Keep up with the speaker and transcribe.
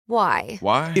Why?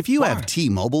 Why? If you have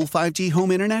T-Mobile 5G home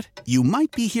internet, you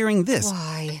might be hearing this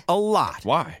Why? a lot.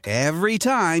 Why? Every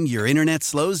time your internet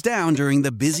slows down during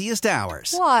the busiest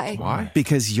hours. Why? Why?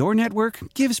 Because your network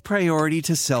gives priority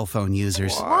to cell phone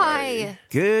users. Why?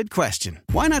 Good question.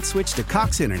 Why not switch to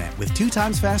Cox Internet with 2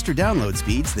 times faster download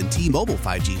speeds than T-Mobile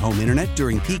 5G home internet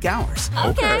during peak hours?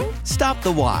 Okay. Stop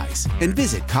the whys and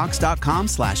visit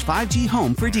cox.com/5G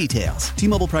home for details.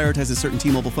 T-Mobile prioritizes certain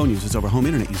T-Mobile phone users over home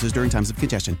internet users during times of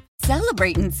congestion.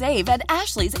 Celebrate and save at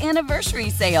Ashley's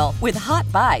Anniversary Sale. With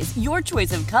Hot Buys, your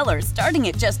choice of colors starting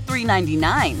at just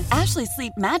 $3.99. Ashley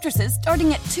Sleep mattresses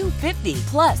starting at $2.50.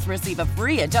 Plus, receive a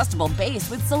free adjustable base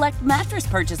with select mattress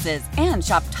purchases. And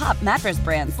shop top mattress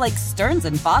brands like Stearns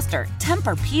 & Foster,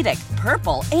 Tempur-Pedic,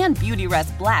 Purple, and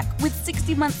Beautyrest Black with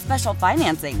 60-month special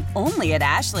financing. Only at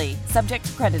Ashley. Subject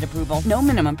to credit approval. No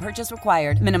minimum purchase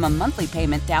required. Minimum monthly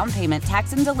payment, down payment,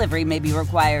 tax, and delivery may be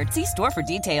required. See store for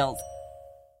details.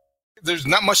 There's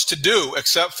not much to do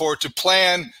except for to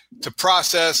plan, to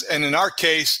process, and in our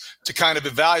case, to kind of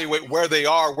evaluate where they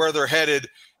are, where they're headed,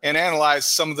 and analyze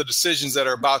some of the decisions that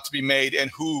are about to be made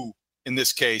and who, in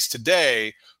this case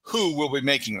today, who will be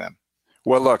making them.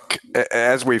 Well, look,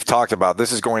 as we've talked about,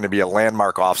 this is going to be a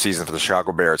landmark offseason for the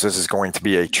Chicago Bears. This is going to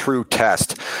be a true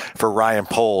test for Ryan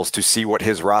Poles to see what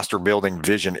his roster building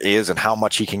vision is and how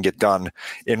much he can get done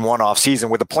in one offseason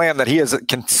with a plan that he has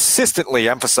consistently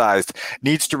emphasized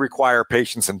needs to require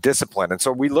patience and discipline. And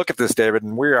so we look at this, David,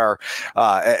 and we are,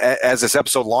 as this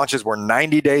episode launches, we're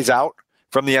 90 days out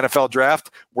from the NFL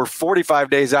draft. We're 45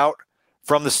 days out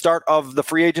from the start of the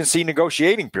free agency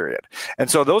negotiating period.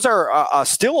 And so those are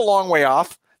still a long way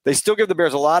off. They still give the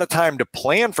Bears a lot of time to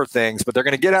plan for things, but they're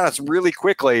going to get on us really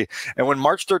quickly. And when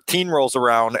March 13 rolls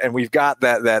around and we've got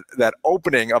that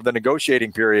opening of the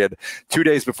negotiating period 2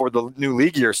 days before the new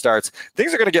league year starts,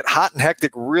 things are going to get hot and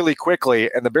hectic really quickly.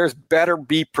 And the Bears better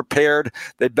be prepared.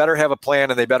 They better have a plan,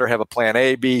 and they better have a plan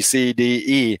A, B, C, D,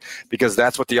 E, because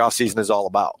that's what the offseason is all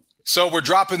about. So we're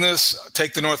dropping this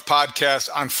Take the North podcast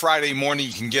on Friday morning.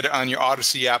 You can get it on your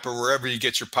Odyssey app or wherever you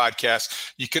get your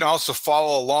podcast. You can also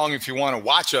follow along if you want to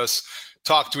watch us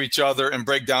talk to each other and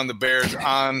break down the Bears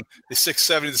on the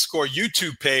 670 The Score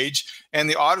YouTube page and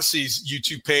the Odyssey's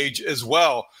YouTube page as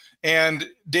well. And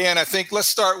Dan, I think let's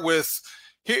start with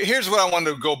here's what I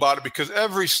wanted to go about it, because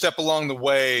every step along the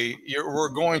way, we're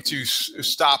going to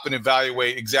stop and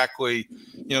evaluate exactly,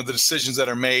 the decisions that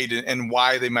are made and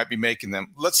why they might be making them.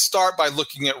 Let's start by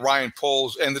looking at Ryan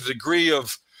Poles and the degree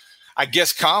of, I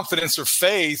guess, confidence or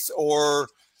faith, or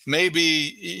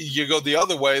maybe you go the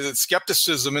other way, that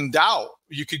skepticism and doubt.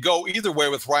 You could go either way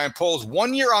with Ryan Poles.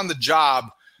 1 year on the job,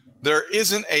 there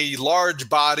isn't a large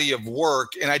body of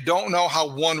work, and I don't know how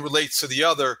one relates to the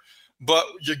other. But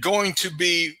you're going to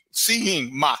be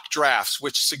seeing mock drafts,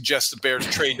 which suggest the Bears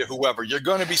trade to whoever. You're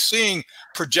going to be seeing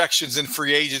projections in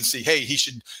free agency. Hey, he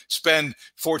should spend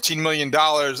 $14 million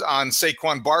on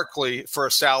Saquon Barkley for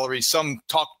a salary. Some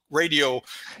talk radio.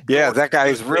 Yeah, that guy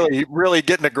is really, really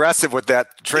getting aggressive with that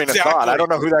train of thought. I don't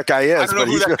know who that guy is. I don't know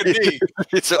who that could be.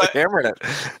 He's really hammering it.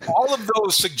 All of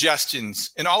those suggestions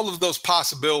and all of those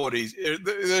possibilities,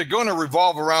 they're going to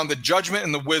revolve around the judgment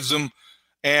and the wisdom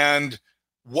and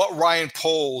what Ryan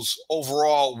Poles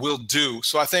overall will do.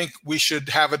 So I think we should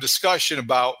have a discussion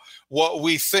about what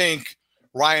we think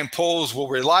Ryan Poles will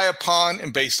rely upon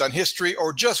and based on history,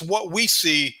 or just what we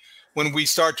see when we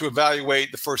start to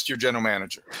evaluate the first-year general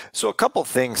manager. So a couple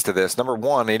things to this. Number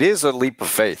one, it is a leap of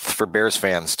faith for Bears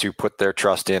fans to put their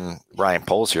trust in Ryan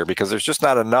Poles here, because there's just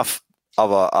not enough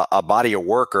of a body of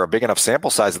work or a big enough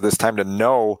sample size at this time to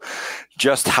know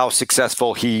just how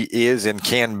successful he is and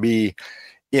can be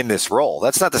in this role.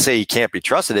 That's not to say he can't be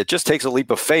trusted. It just takes a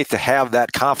leap of faith to have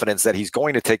that confidence that he's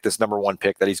going to take this number one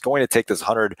pick, that he's going to take this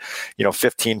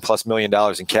 $15+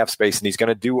 million in cap space, and he's going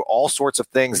to do all sorts of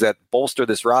things that bolster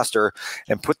this roster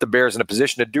and put the Bears in a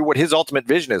position to do what his ultimate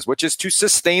vision is, which is to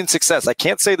sustain success. I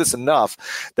can't say this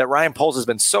enough, that Ryan Poles has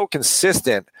been so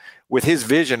consistent with his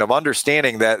vision of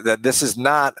understanding that this is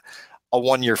not a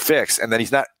one-year fix, and that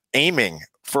he's not aiming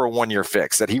for a one-year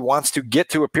fix, that he wants to get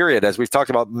to a period, as we've talked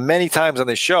about many times on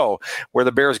this show, where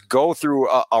the Bears go through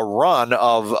a run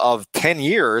of 10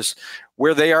 years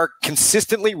where they are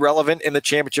consistently relevant in the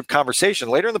championship conversation.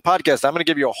 Later in the podcast, I'm going to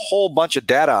give you a whole bunch of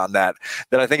data on that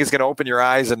I think is going to open your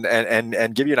eyes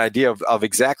and give you an idea of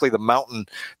exactly the mountain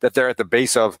that they're at the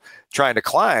base of trying to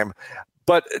climb.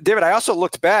 But, David, I also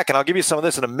looked back, and I'll give you some of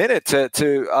this in a minute,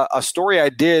 to a story I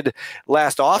did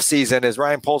last offseason as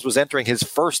Ryan Poles was entering his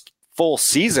first full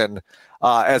season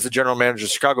as the general manager of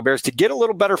the Chicago Bears, to get a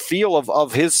little better feel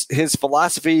of his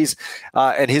philosophies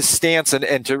and his stance,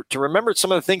 and to remember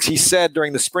some of the things he said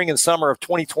during the spring and summer of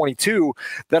 2022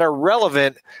 that are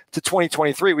relevant to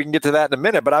 2023. We can get to that in a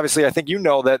minute, but obviously I think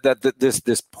that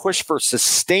this push for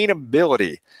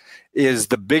sustainability is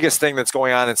the biggest thing that's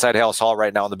going on inside Halas Hall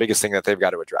right now, and the biggest thing that they've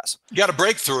got to address. You got to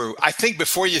break through. I think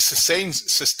before you sustain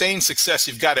success,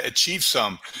 you've got to achieve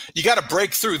some. You got to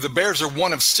break through. The Bears are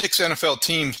one of 6 NFL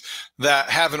teams that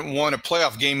haven't won a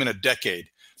playoff game in a decade.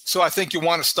 So I think you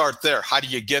want to start there. How do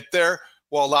you get there?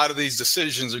 Well, a lot of these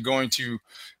decisions are going to,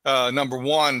 number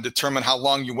one, determine how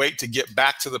long you wait to get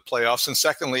back to the playoffs, and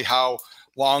secondly, how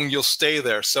long you'll stay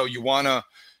there. So you want to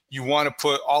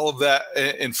put all of that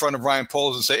in front of Ryan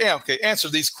Poles and say, yeah, okay, answer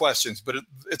these questions, but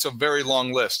it's a very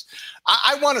long list.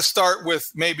 I want to start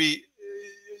with maybe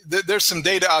there's some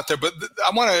data out there, but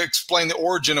I want to explain the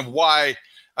origin of why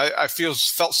I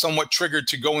felt somewhat triggered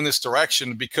to go in this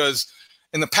direction, because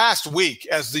in the past week,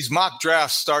 as these mock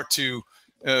drafts start to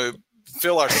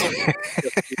fill our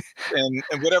and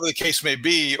whatever the case may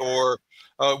be, or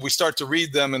we start to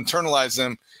read them, internalize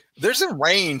them, there's a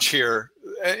range here.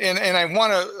 And I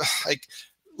want to,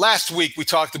 last week we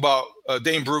talked about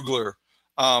Dane Brugler,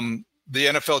 the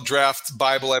NFL Draft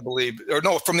Bible, I believe, or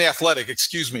no, from The Athletic,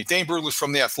 excuse me. Dane Brugler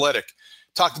from The Athletic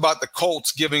talked about the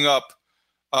Colts giving up,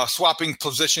 swapping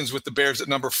positions with the Bears at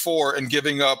number 4 and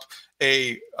giving up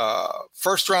a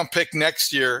first-round pick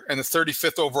next year and the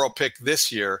 35th overall pick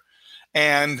this year.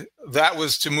 And that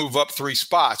was to move up 3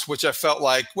 spots, which I felt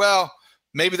like, well,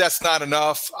 maybe that's not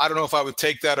enough. I don't know if I would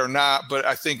take that or not, but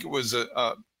I think it was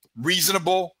a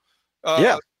reasonable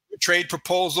trade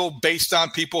proposal based on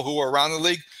people who are around the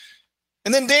league.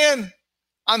 And then, Dan,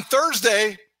 on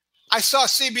Thursday, I saw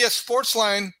CBS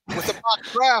Sportsline with a mock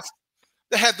draft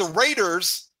that had the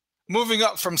Raiders moving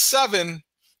up from 7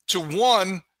 to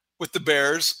 1 with the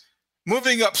Bears,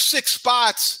 moving up 6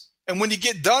 spots. And when you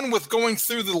get done with going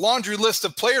through the laundry list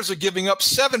of players, are giving up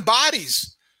 7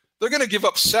 bodies. They're going to give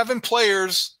up 7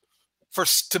 players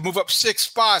to move up 6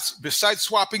 spots. Besides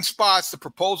swapping spots, the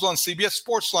proposal on CBS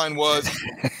Sportsline was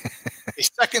a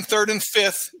 2nd, 3rd, and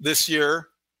 5th this year.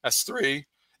 That's 3.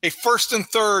 A 1st and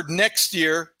 3rd next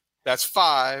year. That's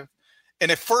 5.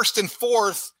 And a 1st and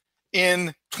 4th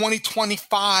in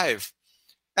 2025.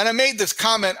 And I made this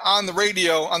comment on the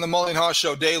radio on the Mully & Haw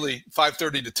Show daily,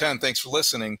 5:30 to 10. Thanks for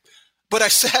listening. But I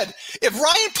said, if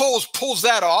Ryan Poles pulls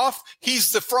that off,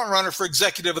 he's the front runner for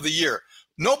Executive of the Year.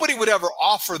 Nobody would ever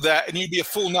offer that, and you'd be a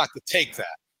fool not to take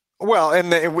that. Well, and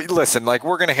listen, we're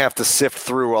going to have to sift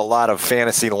through a lot of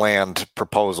fantasy land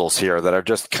proposals here that are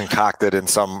just concocted in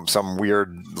some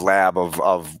weird lab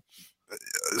of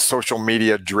social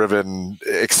media driven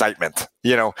excitement.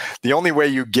 The only way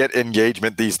you get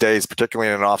engagement these days, particularly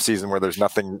in an off season where there's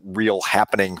nothing real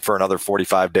happening for another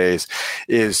 45 days,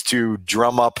 is to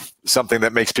drum up something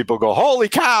that makes people go, holy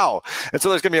cow. And so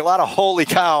there's going to be a lot of holy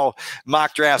cow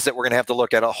mock drafts that we're going to have to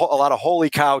look at, a lot of holy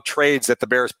cow trades that the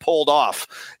Bears pulled off,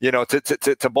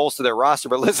 to bolster their roster.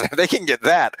 But listen, if they can get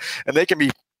that, and they can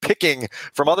be picking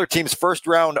from other teams' first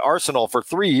round arsenal for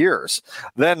 3 years,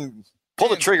 then pull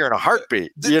the trigger in a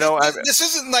heartbeat. This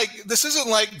isn't like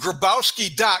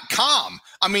Grabowski.com.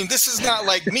 I mean, this is not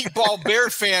like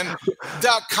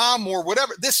meatballbearfan.com or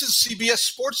whatever. This is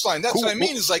CBS Sportsline. That's what I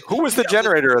mean. Is who was the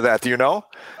generator of that? Do you know?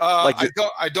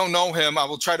 I don't know him. I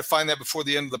will try to find that before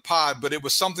the end of the pod. But it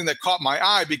was something that caught my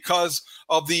eye because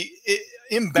of the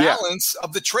imbalance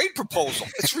of the trade proposal.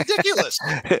 It's ridiculous.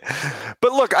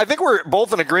 But look, I think we're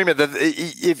both in agreement that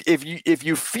if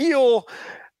you feel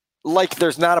like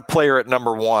there's not a player at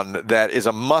number 1 that is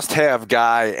a must-have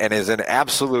guy and is an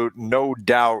absolute, no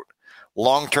doubt,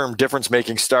 long-term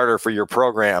difference-making starter for your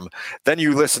program, then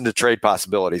you listen to trade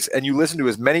possibilities. And you listen to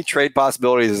as many trade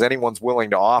possibilities as anyone's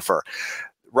willing to offer.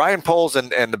 Ryan Poles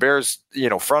and the Bears,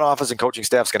 front office and coaching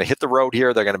staff is going to hit the road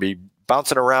here. They're going to be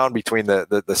bouncing around between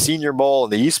the Senior Bowl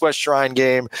and the East-West Shrine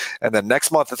game, and then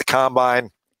next month at the Combine.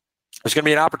 There's going to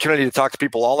be an opportunity to talk to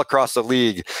people all across the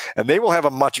league, and they will have a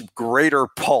much greater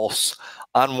pulse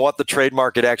on what the trade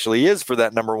market actually is for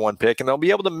that number 1 pick, and they'll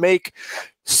be able to make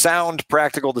sound,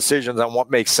 practical decisions on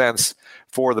what makes sense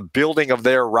for the building of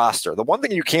their roster. The one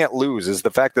thing you can't lose is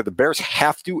the fact that the Bears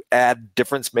have to add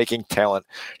difference-making talent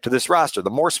to this roster.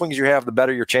 The more swings you have, the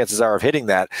better your chances are of hitting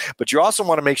that. But you also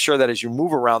want to make sure that as you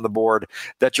move around the board,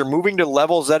 that you're moving to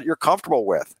levels that you're comfortable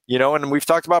with. And we've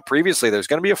talked about previously, there's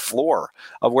going to be a floor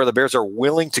of where the Bears are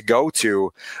willing to go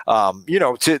to,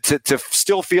 to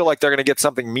still feel like they're going to get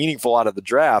something meaningful out of the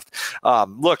draft.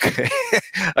 Look,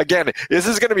 again, this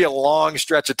is going to be a long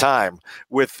stretch of time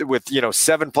with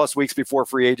 7+ weeks before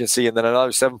free agency and then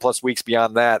another 7+ weeks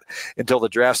beyond that until the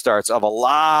draft starts of a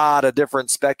lot of different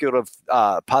speculative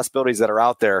possibilities that are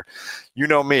out there. You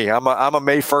know me, I'm a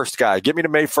May 1st guy. Get me to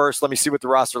May 1st. Let me see what the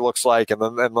roster looks like, and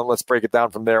then let's break it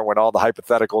down from there when all the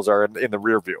hypotheticals are in the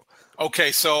rear view.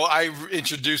 Okay, so I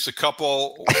introduced a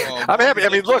couple. I'm happy. I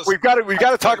mean, look, we've got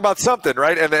to talk about something,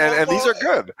 right? And these are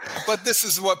good. But this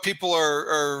is what people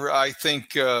are I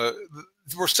think,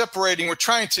 we're separating. We're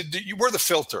trying to do. We're the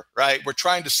filter, right? We're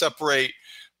trying to separate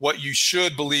what you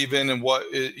should believe in and what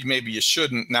maybe you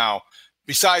shouldn't. Now,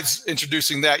 besides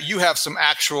introducing that, you have some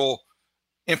actual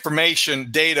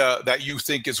information, data that you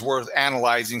think is worth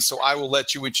analyzing. So I will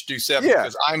let you introduce that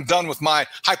because I'm done with my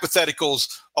hypotheticals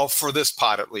for this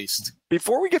pod at least.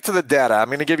 Before we get to the data, I'm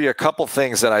going to give you a couple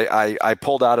things that I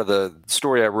pulled out of the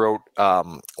story I wrote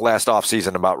last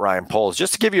offseason about Ryan Poles,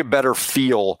 just to give you a better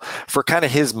feel for kind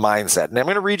of his mindset. And I'm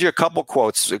going to read you a couple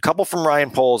quotes, a couple from Ryan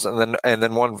Poles and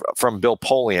then one from Bill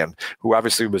Polian, who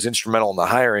obviously was instrumental in the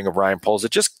hiring of Ryan Poles.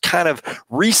 It just kind of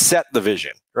reset the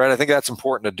vision, right? I think that's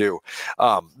important to do.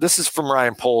 This is from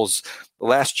Ryan Poles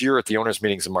last year at the owners'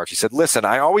 meetings in March. He said, "Listen,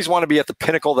 I always want to be at the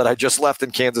pinnacle that I just left in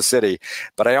Kansas City,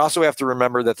 but I also have to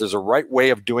remember that there's a right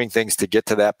way of doing things to get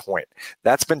to that point.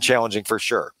 That's been challenging for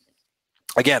sure."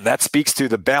 Again, that speaks to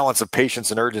the balance of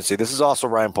patience and urgency. This is also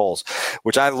Ryan Poles,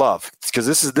 which I love because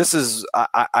this is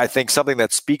I think something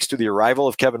that speaks to the arrival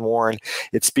of Kevin Warren.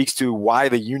 It speaks to why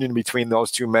the union between those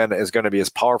two men is going to be as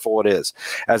powerful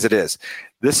as it is.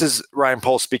 This is Ryan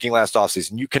Poles speaking last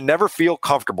offseason. "You can never feel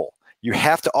comfortable. You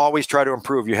have to always try to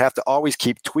improve. You have to always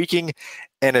keep tweaking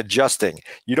and adjusting.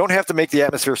 You don't have to make the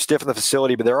atmosphere stiff in the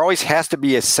facility, but there always has to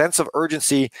be a sense of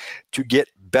urgency to get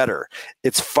better.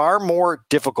 It's far more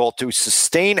difficult to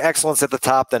sustain excellence at the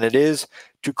top than it is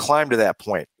to climb to that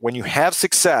point. When you have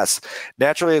success,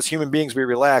 naturally as human beings, we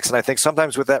relax. And I think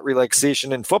sometimes with that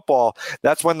relaxation in football,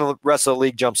 that's when the rest of the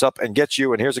league jumps up and gets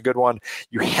you. And here's a good one.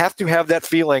 You have to have that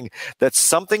feeling that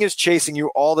something is chasing you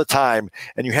all the time,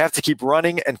 and you have to keep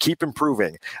running and keep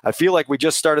improving. I feel like we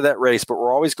just started that race, but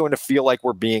we're always going to feel like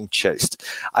we're being chased."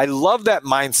 I love that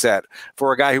mindset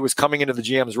for a guy who was coming into the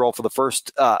GM's role for the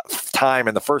first time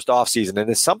in the first offseason.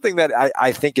 And it's something that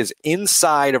I think is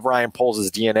inside of Ryan Poles'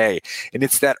 DNA. And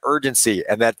it's that urgency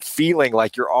and that feeling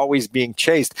like you're always being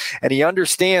chased. And he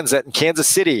understands that in Kansas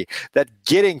City, that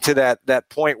getting to that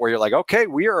point where you're like, okay,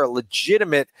 we are a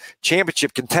legitimate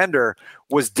championship contender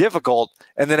was difficult.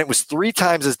 And then it was 3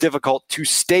 times as difficult to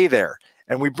stay there.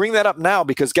 And we bring that up now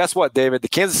because guess what, David? The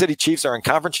Kansas City Chiefs are in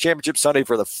Conference Championship Sunday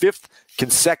for the 5th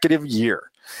consecutive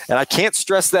year. And I can't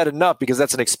stress that enough because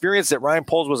that's an experience that Ryan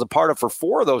Poles was a part of for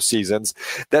 4 of those seasons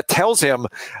that tells him,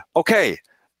 okay,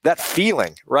 that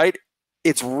feeling, right?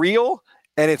 It's real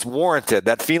and it's warranted,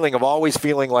 that feeling of always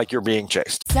feeling like you're being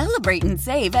chased. Celebrate and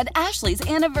save at Ashley's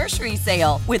Anniversary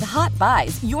Sale. With Hot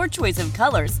Buys, your choice of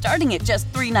colors starting at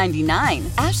just $3.99.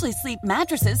 Ashley Sleep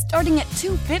mattresses starting at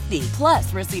 $2.50.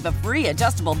 Plus, receive a free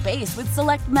adjustable base with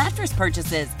select mattress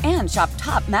purchases. And shop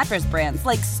top mattress brands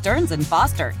like Stearns &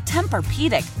 Foster,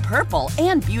 Tempur-Pedic, Purple,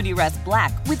 and Beautyrest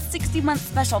Black with 60-month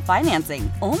special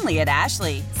financing. Only at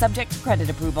Ashley. Subject to credit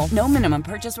approval. No minimum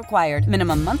purchase required.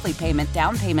 Minimum monthly payment,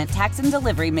 down payment, tax, and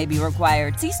delivery may be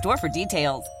required. See store for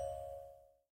details.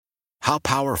 How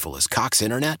powerful is Cox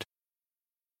Internet?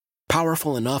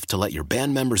 Powerful enough to let your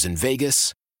band members in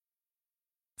Vegas,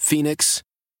 Phoenix,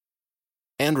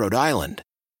 and Rhode Island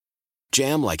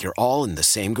jam like you're all in the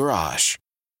same garage.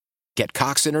 Get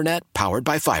Cox Internet powered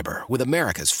by fiber with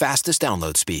America's fastest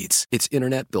download speeds. It's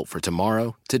internet built for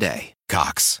tomorrow, today.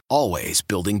 Cox, always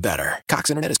building better. Cox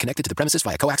Internet is connected to the premises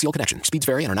via coaxial connection. Speeds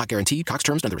vary and are not guaranteed. Cox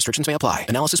terms and other restrictions may apply.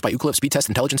 Analysis by Ookla Speed Test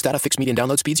Intelligence Data. Fixed median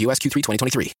download speeds. US Q3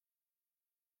 2023.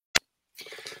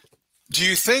 Do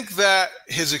you think that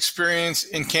his experience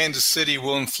in Kansas City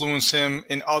will influence him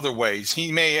in other ways?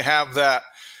 He may have that.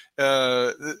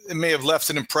 It may have left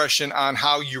an impression on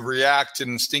how you react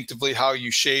and instinctively how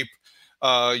you shape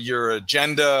your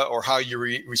agenda or how you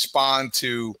respond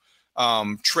to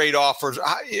trade offers,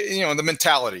 the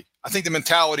mentality. I think the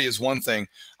mentality is one thing.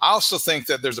 I also think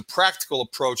that there's a practical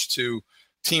approach to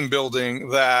team building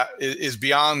that is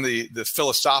beyond the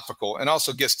philosophical and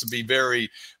also gets to be very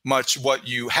much what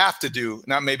you have to do,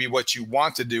 not maybe what you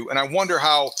want to do. And I wonder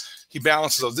how he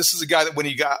balances those. This is a guy that when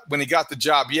he got the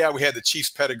job, we had the Chiefs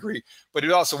pedigree, but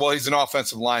he's an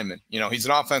offensive lineman. He's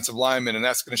an offensive lineman, and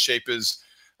that's going to shape his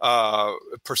how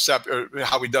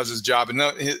he does his job. And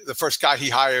the first guy he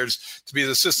hires to be his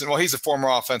assistant, he's a former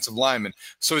offensive lineman,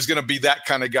 so he's going to be that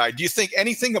kind of guy. Do you think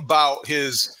anything about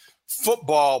his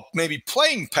football maybe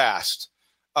playing past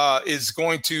is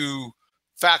going to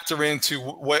factor into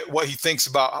what he thinks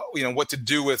about, what to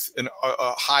do with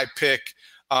a high pick,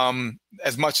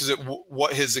 as much as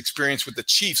what his experience with the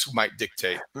Chiefs might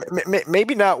dictate.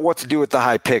 Maybe not what to do with the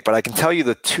high pick, but I can tell you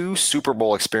the 2 Super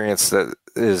Bowl experiences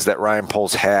that Ryan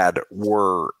Poles had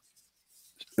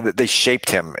they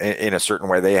shaped him in a certain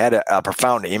way. They had a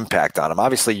profound impact on him.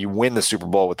 Obviously, you win the Super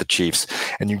Bowl with the Chiefs,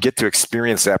 and you get to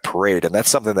experience that parade. And that's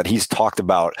something that he's talked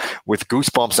about with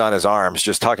goosebumps on his arms,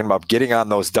 just talking about getting on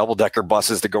those double-decker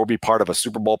buses to go be part of a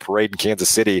Super Bowl parade in Kansas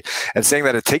City, and saying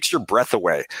that it takes your breath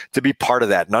away to be part of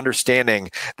that, and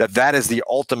understanding that that is the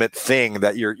ultimate thing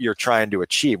that you're trying to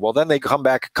achieve. Well, then they come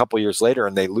back a couple years later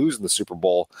and they lose in the Super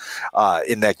Bowl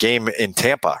in that game in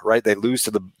Tampa, right? They lose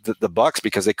to the Bucks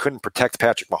because they couldn't protect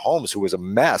Patrick Mahomes, who was a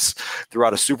mess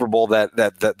throughout a Super Bowl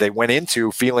that they went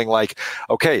into feeling like,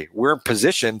 okay, we're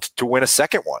positioned to win a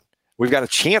second one. We've got a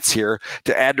chance here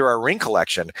to add to our ring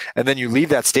collection. And then you leave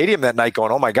that stadium that night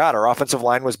going, oh my God, our offensive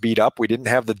line was beat up. We didn't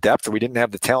have the depth. We didn't have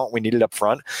the talent we needed up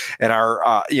front. And our,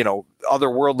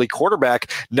 otherworldly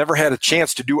quarterback never had a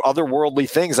chance to do otherworldly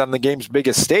things on the game's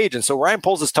biggest stage. And so Ryan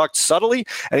Poles has talked subtly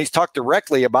and he's talked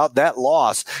directly about that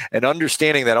loss and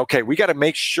understanding that, okay, we got to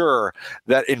make sure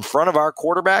that in front of our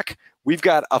quarterback, we've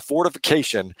got a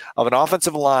fortification of an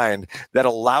offensive line that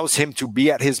allows him to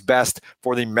be at his best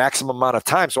for the maximum amount of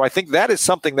time. So I think that is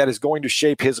something that is going to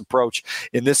shape his approach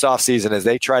in this offseason as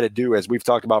they try to do, as we've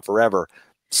talked about forever,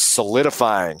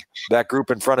 solidifying that group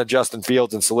in front of Justin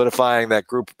Fields and solidifying that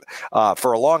group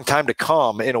for a long time to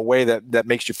come in a way that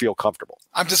makes you feel comfortable.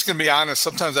 I'm just going to be honest.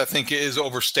 Sometimes I think it is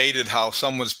overstated how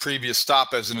someone's previous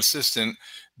stop as an assistant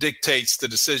dictates the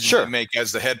decision you make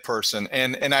as the head person.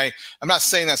 And I'm not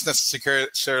saying that's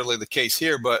necessarily the case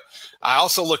here, but I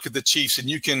also look at the Chiefs and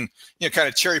you can, kind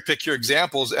of cherry pick your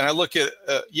examples. And I look at,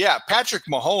 Patrick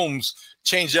Mahomes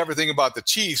changed everything about the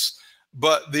Chiefs,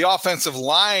 but the offensive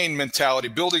line mentality,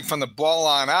 building from the ball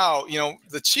on out,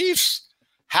 the Chiefs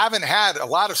haven't had a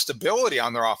lot of stability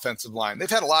on their offensive line. They've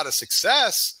had a lot of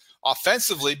success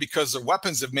offensively because their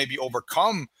weapons have maybe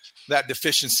overcome that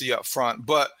deficiency up front.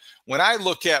 But when I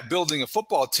look at building a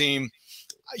football team,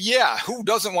 who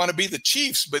doesn't want to be the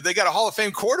Chiefs? But they got a Hall of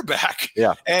Fame quarterback.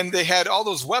 Yeah. And they had all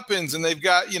those weapons, and they've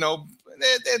got,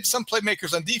 they had some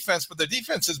playmakers on defense, but their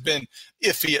defense has been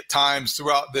iffy at times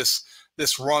throughout this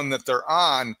run that they're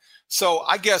on. So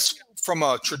I guess from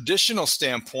a traditional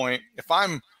standpoint, if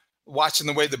I'm watching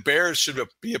the way the Bears should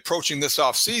be approaching this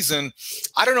offseason,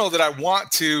 I don't know that I want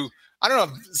to. I don't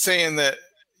know if saying that,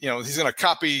 he's going to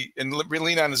copy and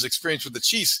lean on his experience with the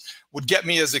Chiefs would get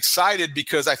me as excited,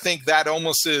 because I think that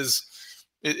almost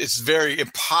it's very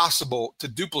impossible to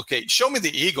duplicate. Show me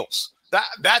the Eagles.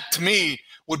 That to me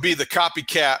would be the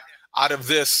copycat out of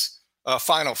this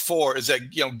Final Four, is that,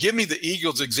 give me the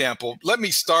Eagles example. Let me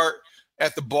start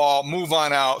at the ball, move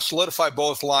on out, solidify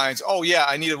both lines. Oh yeah,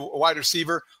 I need a wide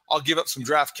receiver. I'll give up some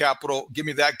draft capital. Give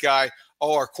me that guy.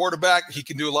 Oh, our quarterback, he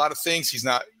can do a lot of things. He's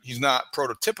not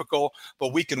prototypical,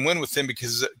 but we can win with him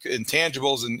because of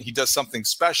intangibles and he does something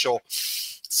special.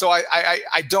 So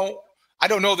I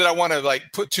don't know that I want to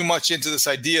put too much into this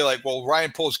idea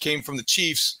Ryan Poles came from the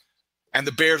Chiefs and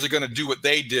the Bears are going to do what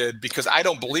they did, because I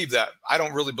don't believe that. I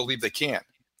don't really believe they can.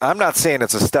 I'm not saying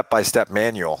it's a step-by-step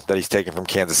manual that he's taking from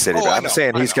Kansas City, but I'm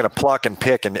saying he's going to pluck and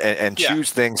pick and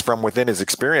choose things from within his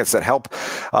experience that help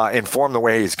inform the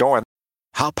way he's going.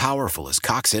 How powerful is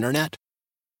Cox Internet?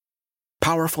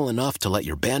 Powerful enough to let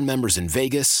your band members in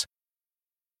Vegas,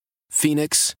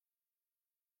 Phoenix,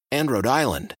 and Rhode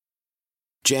Island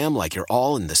jam like you're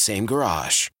all in the same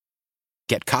garage.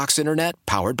 Get Cox Internet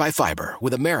powered by fiber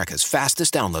with America's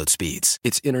fastest download speeds.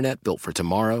 It's internet built for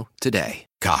tomorrow, today.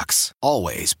 Cox,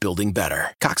 always building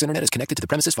better. Cox Internet is connected to the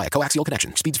premises via coaxial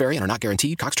connection. Speeds vary and are not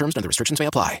guaranteed. Cox terms and other restrictions may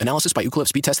apply. Analysis by Ookla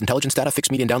Speed Test Intelligence Data.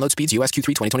 Fixed median download speeds. US Q3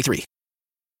 2023.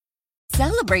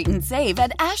 Celebrate and save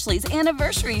at Ashley's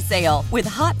Anniversary Sale. With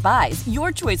Hot Buys,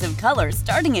 your choice of colors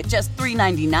starting at just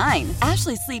 $3.99.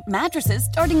 Ashley Sleep mattresses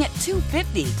starting at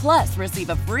 $2.50. Plus, receive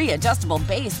a free adjustable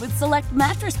base with select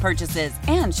mattress purchases.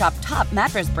 And shop top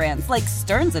mattress brands like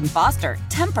Stearns & Foster,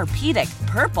 Tempur-Pedic,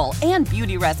 Purple, and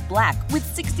Beautyrest Black with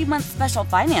 60-month special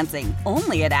financing.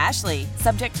 Only at Ashley.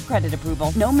 Subject to credit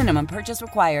approval. No minimum purchase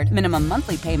required. Minimum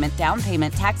monthly payment, down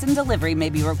payment, tax, and delivery may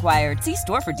be required. See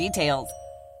store for details.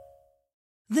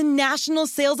 The national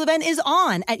sales event is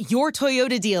on at your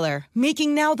Toyota dealer,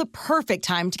 making now the perfect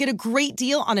time to get a great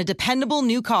deal on a dependable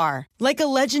new car. Like a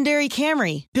legendary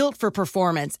Camry, built for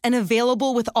performance and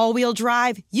available with all-wheel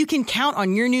drive, you can count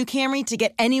on your new Camry to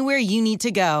get anywhere you need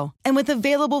to go. And with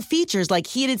available features like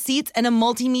heated seats and a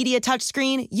multimedia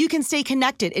touchscreen, you can stay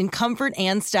connected in comfort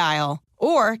and style.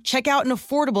 Or check out an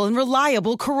affordable and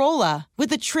reliable Corolla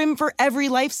with a trim for every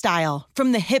lifestyle.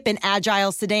 From the hip and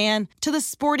agile sedan to the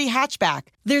sporty hatchback,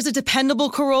 there's a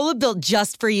dependable Corolla built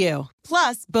just for you.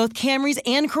 Plus, both Camrys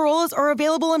and Corollas are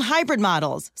available in hybrid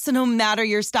models, so no matter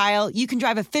your style, you can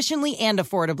drive efficiently and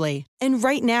affordably. And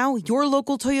right now, your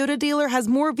local Toyota dealer has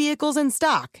more vehicles in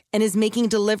stock and is making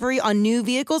delivery on new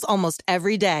vehicles almost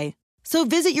every day. So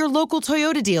visit your local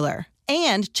Toyota dealer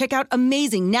and check out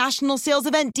amazing national sales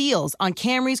event deals on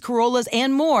Camrys, Corollas,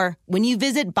 and more when you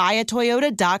visit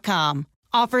buyatoyota.com.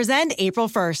 Offers end April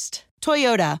 1st.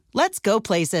 Toyota, let's go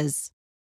places.